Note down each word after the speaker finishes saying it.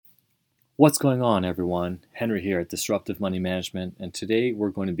What's going on, everyone? Henry here at Disruptive Money Management, and today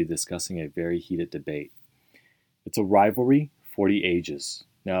we're going to be discussing a very heated debate. It's a rivalry for the ages.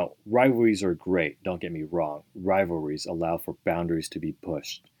 Now, rivalries are great, don't get me wrong. Rivalries allow for boundaries to be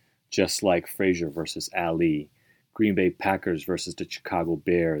pushed, just like Frazier versus Ali, Green Bay Packers versus the Chicago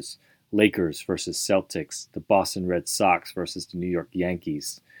Bears, Lakers versus Celtics, the Boston Red Sox versus the New York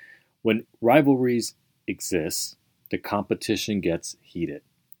Yankees. When rivalries exist, the competition gets heated.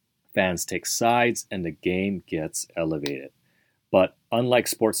 Fans take sides and the game gets elevated. But unlike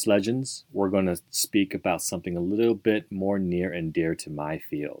sports legends, we're going to speak about something a little bit more near and dear to my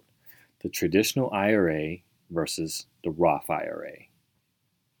field, the traditional IRA versus the Roth IRA.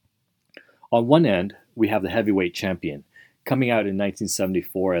 On one end, we have the heavyweight champion, coming out in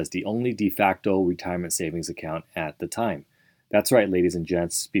 1974 as the only de facto retirement savings account at the time. That's right, ladies and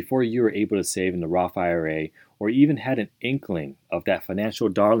gents, before you were able to save in the Roth IRA or even had an inkling of that financial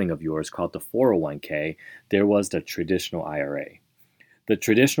darling of yours called the 401k, there was the traditional IRA. The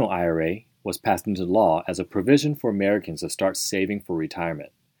traditional IRA was passed into law as a provision for Americans to start saving for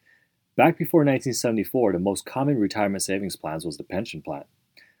retirement. Back before 1974, the most common retirement savings plans was the pension plan.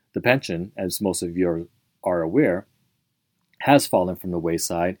 The pension, as most of you are aware, has fallen from the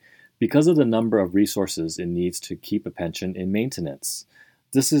wayside because of the number of resources it needs to keep a pension in maintenance.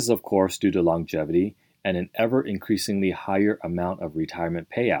 This is, of course, due to longevity and an ever-increasingly higher amount of retirement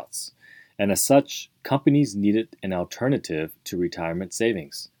payouts. And as such, companies needed an alternative to retirement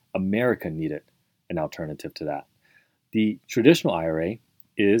savings. America needed an alternative to that. The traditional IRA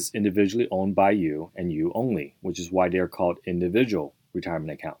is individually owned by you and you only, which is why they are called individual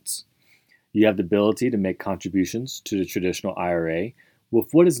retirement accounts. You have the ability to make contributions to the traditional IRA with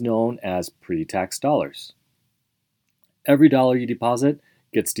what is known as pre-tax dollars. Every dollar you deposit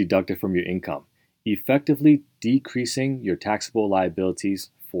gets deducted from your income, effectively decreasing your taxable liabilities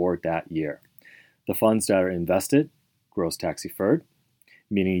for that year. The funds that are invested, gross tax deferred,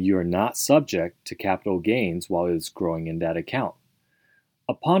 meaning you are not subject to capital gains while it is growing in that account.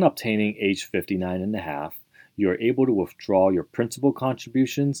 Upon obtaining age 59 and a half, you are able to withdraw your principal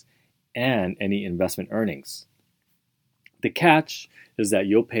contributions and any investment earnings. The catch is that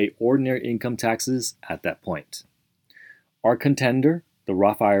you'll pay ordinary income taxes at that point. Our contender, the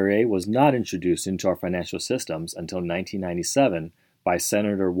Roth IRA, was not introduced into our financial systems until 1997 by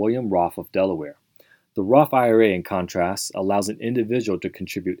Senator William Roth of Delaware. The Roth IRA, in contrast, allows an individual to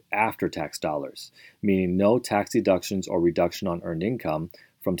contribute after-tax dollars, meaning no tax deductions or reduction on earned income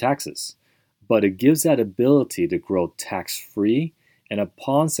from taxes. But it gives that ability to grow tax-free and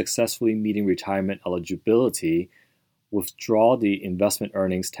upon successfully meeting retirement eligibility, withdraw the investment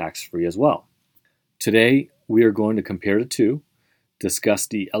earnings tax-free as well. Today, we are going to compare the two, discuss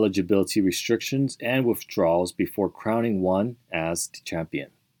the eligibility restrictions and withdrawals before crowning one as the champion.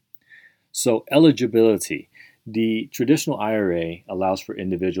 So, eligibility. The traditional IRA allows for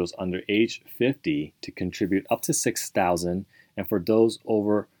individuals under age 50 to contribute up to $6,000, and for those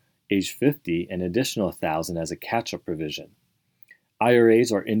over age 50, an additional $1,000 as a catch-up provision.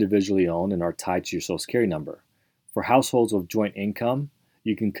 IRAs are individually owned and are tied to your Social Security number. For households with joint income,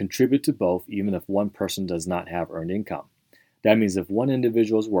 you can contribute to both even if one person does not have earned income. That means if one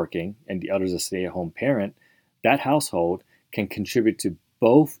individual is working and the other is a stay-at-home parent, that household can contribute to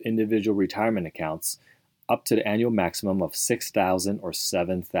both individual retirement accounts up to the annual maximum of $6,000 or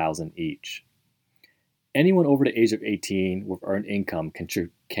 $7,000 each. Anyone over the age of 18 with earned income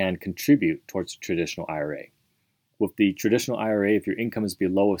can contribute towards the traditional IRA. With the traditional IRA, if your income is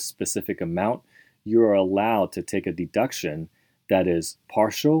below a specific amount, you are allowed to take a deduction that is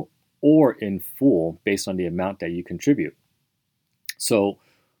partial or in full based on the amount that you contribute. So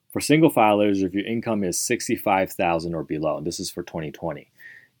for single filers, if your income is $65,000 or below, and this is for 2020,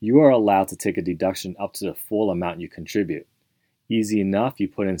 you are allowed to take a deduction up to the full amount you contribute. Easy enough, you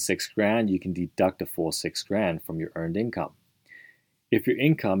put in $6,000, you can deduct the full $6,000 from your earned income. If your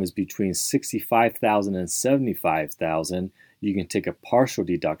income is between $65,000 and $75,000, you can take a partial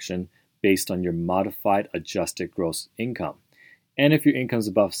deduction based on your modified adjusted gross income. And if your income is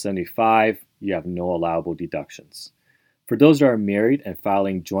above $75,000, you have no allowable deductions. For those that are married and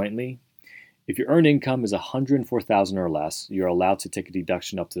filing jointly, if your earned income is $104,000 or less, you're allowed to take a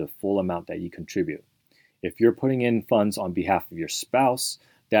deduction up to the full amount that you contribute. If you're putting in funds on behalf of your spouse,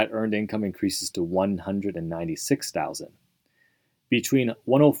 that earned income increases to $196,000. Between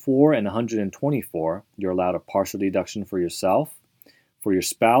 $104,000 and $124,000, you're allowed a partial deduction for yourself. For your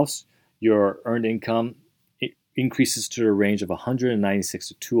spouse, your earned income increases to a range of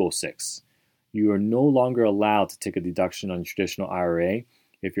 $196,000 to $206,000. You are no longer allowed to take a deduction on traditional IRA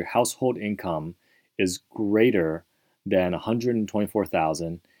if your household income is greater than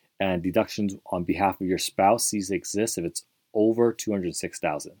 $124,000 and deductions on behalf of your spouse cease to exist if it's over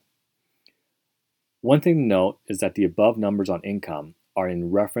 $206,000. One thing to note is that the above numbers on income are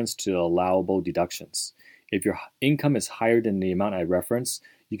in reference to allowable deductions. If your income is higher than the amount I referenced,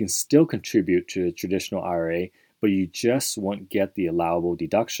 you can still contribute to a traditional IRA, but you just won't get the allowable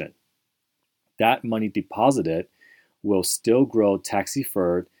deduction. That money deposited will still grow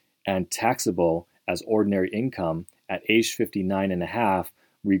tax-deferred and taxable as ordinary income at age 59 and a half,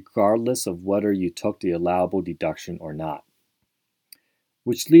 regardless of whether you took the allowable deduction or not.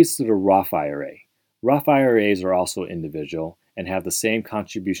 Which leads to the Roth IRA. Roth IRAs are also individual and have the same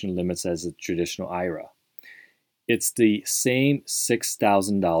contribution limits as a traditional IRA. It's the same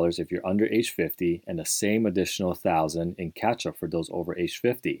 $6,000 if you're under age 50 and the same additional $1,000 in catch-up for those over age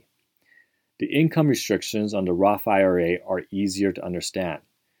 50. The income restrictions on the Roth IRA are easier to understand.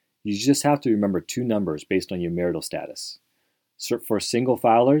 You just have to remember two numbers based on your marital status. So for single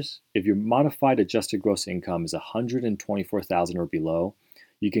filers, if your modified adjusted gross income is $124,000 or below,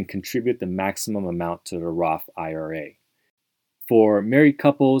 you can contribute the maximum amount to the Roth IRA. For married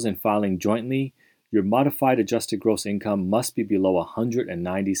couples and filing jointly, your modified adjusted gross income must be below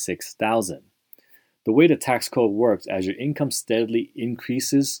 $196,000. The way the tax code works, as your income steadily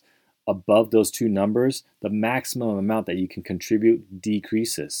increases above those two numbers, the maximum amount that you can contribute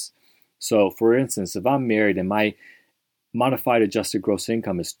decreases. So, for instance, if I'm married and my modified adjusted gross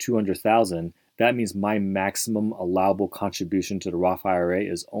income is $200,000, that means my maximum allowable contribution to the Roth IRA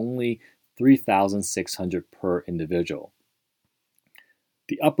is only $3,600 per individual.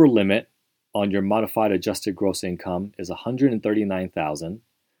 The upper limit on your modified adjusted gross income is $139,000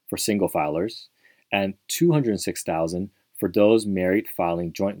 for single filers and $206,000 for those married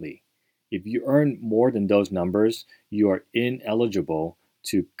filing jointly. If you earn more than those numbers, you are ineligible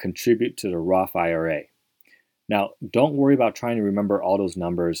to contribute to the Roth IRA. Now, don't worry about trying to remember all those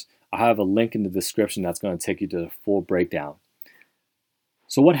numbers. I have a link in the description that's going to take you to the full breakdown.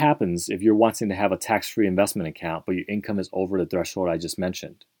 So what happens if you're wanting to have a tax-free investment account, but your income is over the threshold I just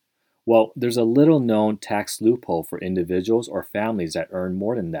mentioned? Well, there's a little-known tax loophole for individuals or families that earn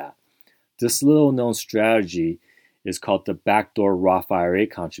more than that. This little-known strategy is called the backdoor Roth IRA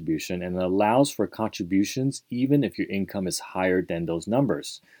contribution, and it allows for contributions even if your income is higher than those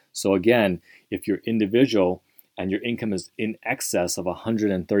numbers. So again, if you're individual and your income is in excess of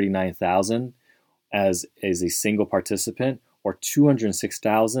 $139,000 as a single participant or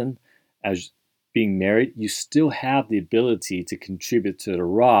 $206,000 as being married, you still have the ability to contribute to the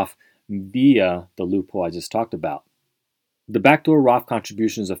Roth via the loophole I just talked about. The backdoor Roth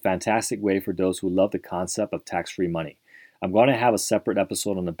contribution is a fantastic way for those who love the concept of tax-free money. I'm going to have a separate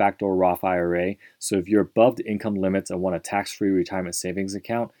episode on the backdoor Roth IRA, so if you're above the income limits and want a tax-free retirement savings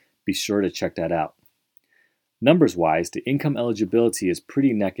account, be sure to check that out. Numbers-wise, the income eligibility is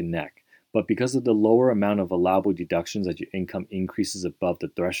pretty neck and neck, but because of the lower amount of allowable deductions as your income increases above the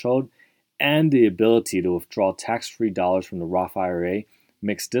threshold, and the ability to withdraw tax-free dollars from the Roth IRA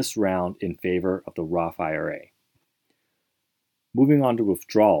makes this round in favor of the Roth IRA. Moving on to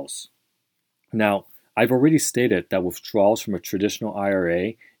withdrawals. Now, I've already stated that withdrawals from a traditional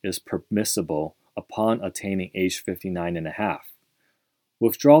IRA is permissible upon attaining age 59 and a half.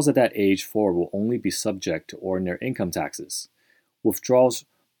 Withdrawals at that age forward will only be subject to ordinary income taxes. Withdrawals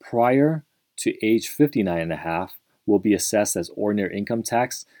prior to age 59 and a half will be assessed as ordinary income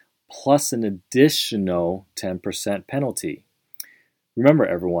tax plus an additional 10% penalty. Remember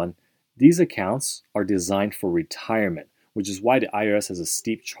everyone, these accounts are designed for retirement, which is why the IRS has a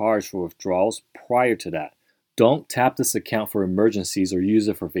steep charge for withdrawals prior to that. Don't tap this account for emergencies or use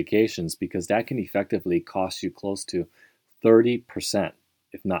it for vacations because that can effectively cost you close to 30%,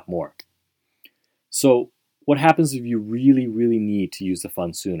 if not more. So what happens if you really need to use the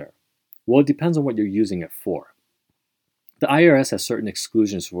funds sooner? Well, it depends on what you're using it for. The IRS has certain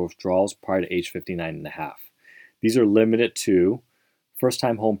exclusions for withdrawals prior to age 59 and a half. These are limited to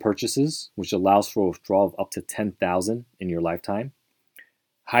first-time home purchases, which allows for a withdrawal of up to $10,000 in your lifetime.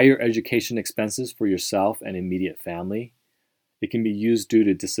 Higher education expenses for yourself and immediate family. It can be used due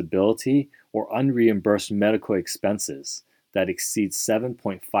to disability or unreimbursed medical expenses that exceed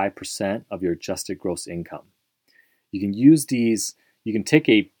 7.5% of your adjusted gross income. You can use these, you can take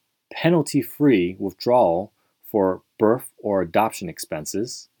a penalty-free withdrawal for birth or adoption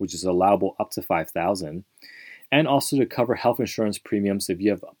expenses, which is allowable up to $5,000, and also to cover health insurance premiums if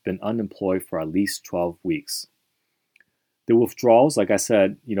you have been unemployed for at least 12 weeks. The withdrawals, like I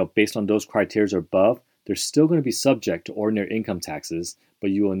said, based on those criteria above, they're still going to be subject to ordinary income taxes,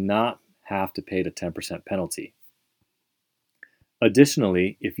 but you will not have to pay the 10% penalty.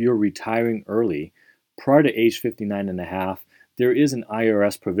 Additionally, if you're retiring early, prior to age 59 and a half, there is an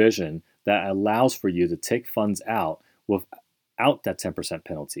IRS provision that allows for you to take funds out without that 10%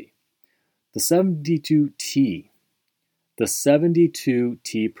 penalty. The 72T. The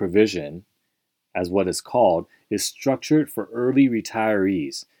 72T provision, as what is called, is structured for early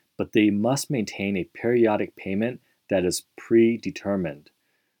retirees, but they must maintain a periodic payment that is predetermined.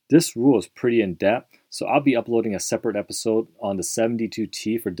 This rule is pretty in-depth, so I'll be uploading a separate episode on the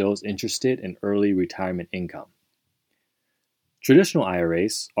 72T for those interested in early retirement income. Traditional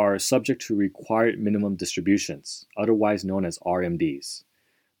IRAs are subject to required minimum distributions, otherwise known as RMDs.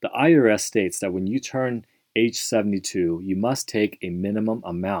 The IRS states that when you turn age 72, you must take a minimum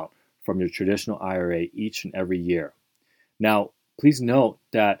amount from your traditional IRA each and every year. Now, please note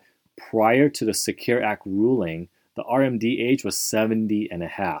that prior to the Secure Act ruling, the RMD age was 70 and a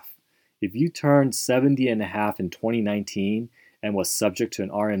half. If you turned 70 and a half in 2019 and was subject to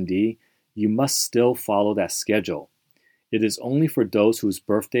an RMD, you must still follow that schedule. It is only for those whose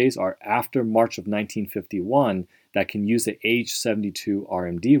birthdays are after March of 1951 that can use the age 72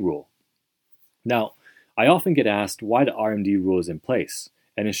 RMD rule. Now, I often get asked why the RMD rule is in place,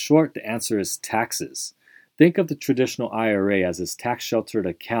 and in short, the answer is taxes. Think of the traditional IRA as this tax-sheltered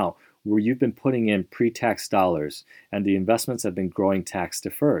account where you've been putting in pre-tax dollars and the investments have been growing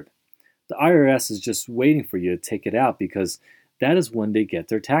tax-deferred. The IRS is just waiting for you to take it out because that is when they get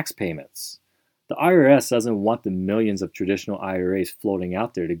their tax payments. The IRS doesn't want the millions of traditional IRAs floating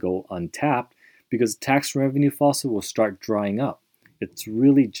out there to go untapped because tax revenue faucet will start drying up. It's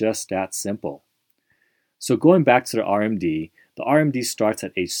really just that simple. So going back to the RMD starts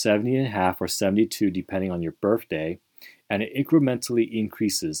at age 70 and a half or 72 depending on your birthday, and it incrementally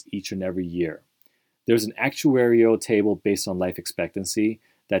increases each and every year. There's an actuarial table based on life expectancy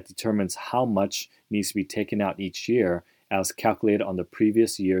that determines how much needs to be taken out each year as calculated on the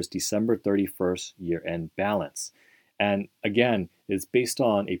previous year's December 31st year-end balance. And again, it's based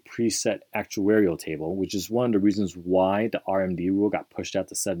on a preset actuarial table, which is one of the reasons why the RMD rule got pushed out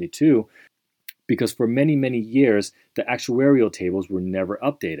to 72, because for many, many years, the actuarial tables were never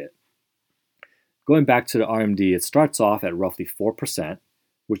updated. Going back to the RMD, it starts off at roughly 4%,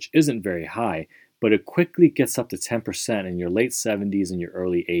 which isn't very high, but it quickly gets up to 10% in your late 70s and your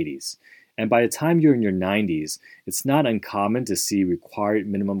early 80s. And by the time you're in your 90s, it's not uncommon to see required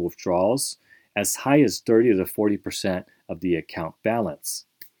minimum withdrawals as high as 30 to 40% of the account balance.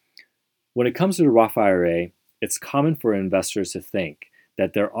 When it comes to the Roth IRA, it's common for investors to think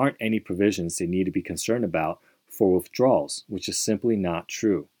that there aren't any provisions they need to be concerned about for withdrawals, which is simply not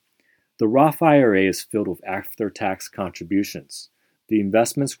true. The Roth IRA is filled with after-tax contributions. The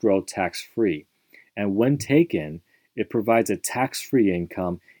investments grow tax-free, and when taken, it provides a tax-free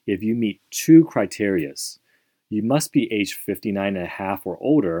income if you meet two criteria. You must be age 59 and a half or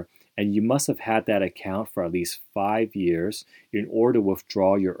older, and you must have had that account for at least 5 years in order to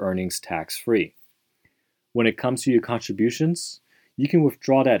withdraw your earnings tax-free. When it comes to your contributions, you can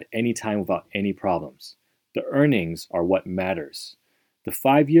withdraw that any time without any problems. The earnings are what matters. The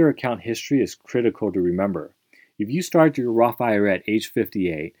 5-year account history is critical to remember. If you started your Roth IRA at age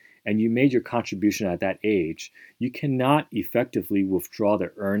 58 and you made your contribution at that age, you cannot effectively withdraw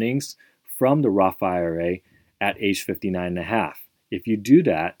the earnings from the Roth IRA at age 59 and a half. If you do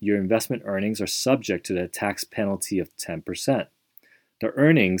that, your investment earnings are subject to the tax penalty of 10%. The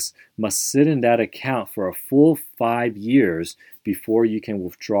earnings must sit in that account for a full 5 years before you can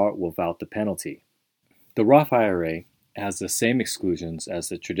withdraw it without the penalty. The Roth IRA has the same exclusions as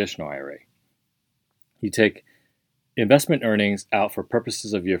the traditional IRA. You take investment earnings out for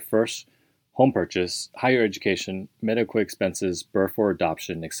purposes of your first home purchase, higher education, medical expenses, birth or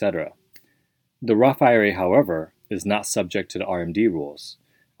adoption, etc. The Roth IRA, however, is not subject to the RMD rules.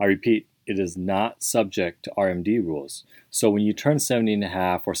 I repeat, it is not subject to RMD rules. So when you turn 70 and a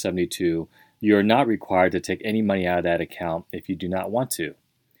half or 72, you are not required to take any money out of that account if you do not want to.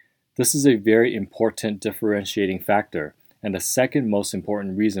 This is a very important differentiating factor and the second most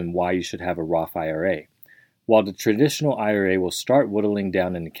important reason why you should have a Roth IRA. While the traditional IRA will start whittling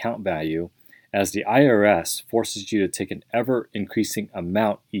down in account value, as the IRS forces you to take an ever-increasing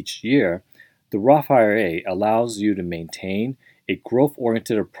amount each year, the Roth IRA allows you to maintain a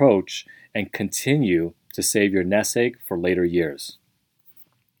growth-oriented approach and continue to save your nest egg for later years.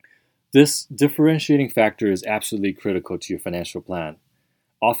 This differentiating factor is absolutely critical to your financial plan.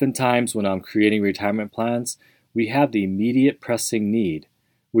 Oftentimes, when I'm creating retirement plans, we have the immediate pressing need,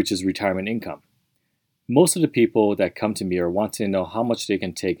 which is retirement income. Most of the people that come to me are wanting to know how much they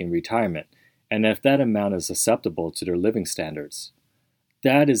can take in retirement and if that amount is acceptable to their living standards.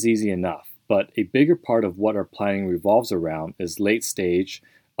 That is easy enough, but a bigger part of what our planning revolves around is late-stage,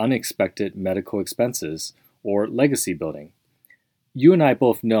 unexpected medical expenses or legacy building. You and I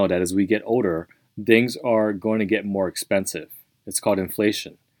both know that as we get older, things are going to get more expensive. It's called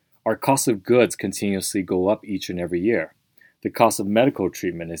inflation. Our cost of goods continuously go up each and every year. The cost of medical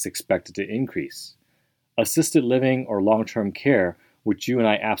treatment is expected to increase. Assisted living or long-term care, which you and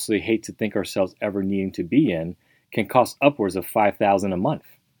I absolutely hate to think ourselves ever needing to be in, can cost upwards of $5,000 a month.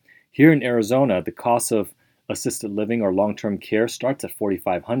 Here in Arizona, the cost of assisted living or long-term care starts at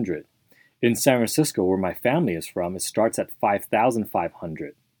 $4,500. In San Francisco, where my family is from, it starts at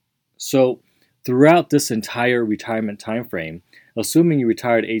 $5,500. So, throughout this entire retirement time frame, assuming you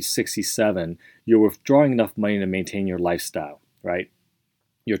retire at age 67, you're withdrawing enough money to maintain your lifestyle, right?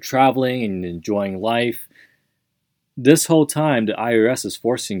 You're traveling and enjoying life. This whole time, the IRS is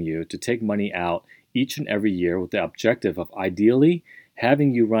forcing you to take money out each and every year with the objective of ideally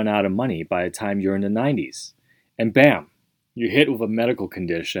having you run out of money by the time you're in the 90s. And bam, you're hit with a medical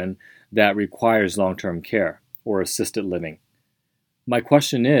condition that requires long-term care or assisted living. My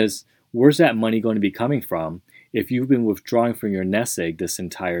question is, where's that money going to be coming from if you've been withdrawing from your nest egg this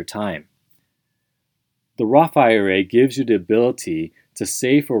entire time? The Roth IRA gives you the ability to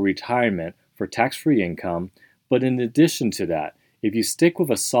save for retirement for tax-free income, but in addition to that, if you stick with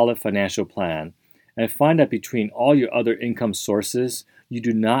a solid financial plan and find that between all your other income sources, you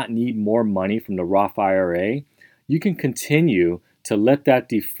do not need more money from the Roth IRA, you can continue to let that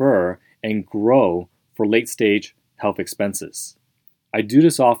defer and grow for late-stage health expenses. I do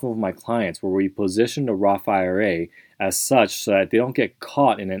this often with my clients where we position the Roth IRA as such so that they don't get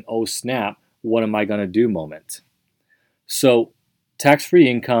caught in an oh snap, what am I going to do moment. So tax-free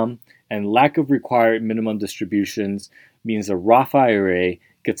income and lack of required minimum distributions means the Roth IRA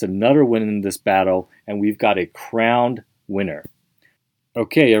gets another win in this battle, and we've got a crowned winner.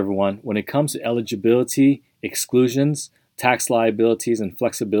 Okay, everyone, when it comes to eligibility, exclusions, tax liabilities, and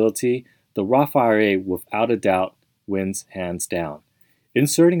flexibility, the Roth IRA without a doubt wins hands down.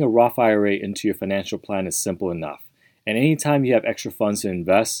 Inserting a Roth IRA into your financial plan is simple enough, and anytime you have extra funds to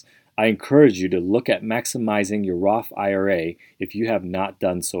invest, I encourage you to look at maximizing your Roth IRA if you have not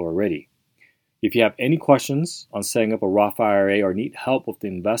done so already. If you have any questions on setting up a Roth IRA or need help with the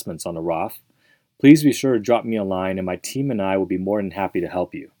investments on the Roth, please be sure to drop me a line and my team and I will be more than happy to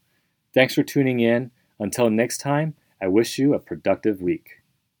help you. Thanks for tuning in. Until next time, I wish you a productive week.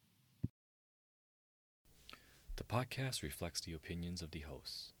 The podcast reflects the opinions of the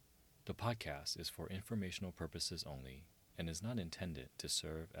hosts. The podcast is for informational purposes only and is not intended to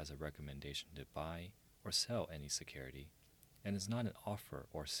serve as a recommendation to buy or sell any security, and is not an offer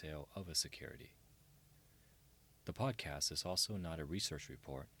or sale of a security. The podcast is also not a research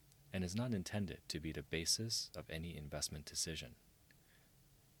report and is not intended to be the basis of any investment decision.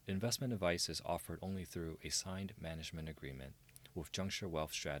 Investment advice is offered only through a signed management agreement with Juncture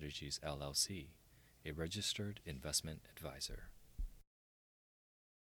Wealth Strategies LLC, a registered investment advisor.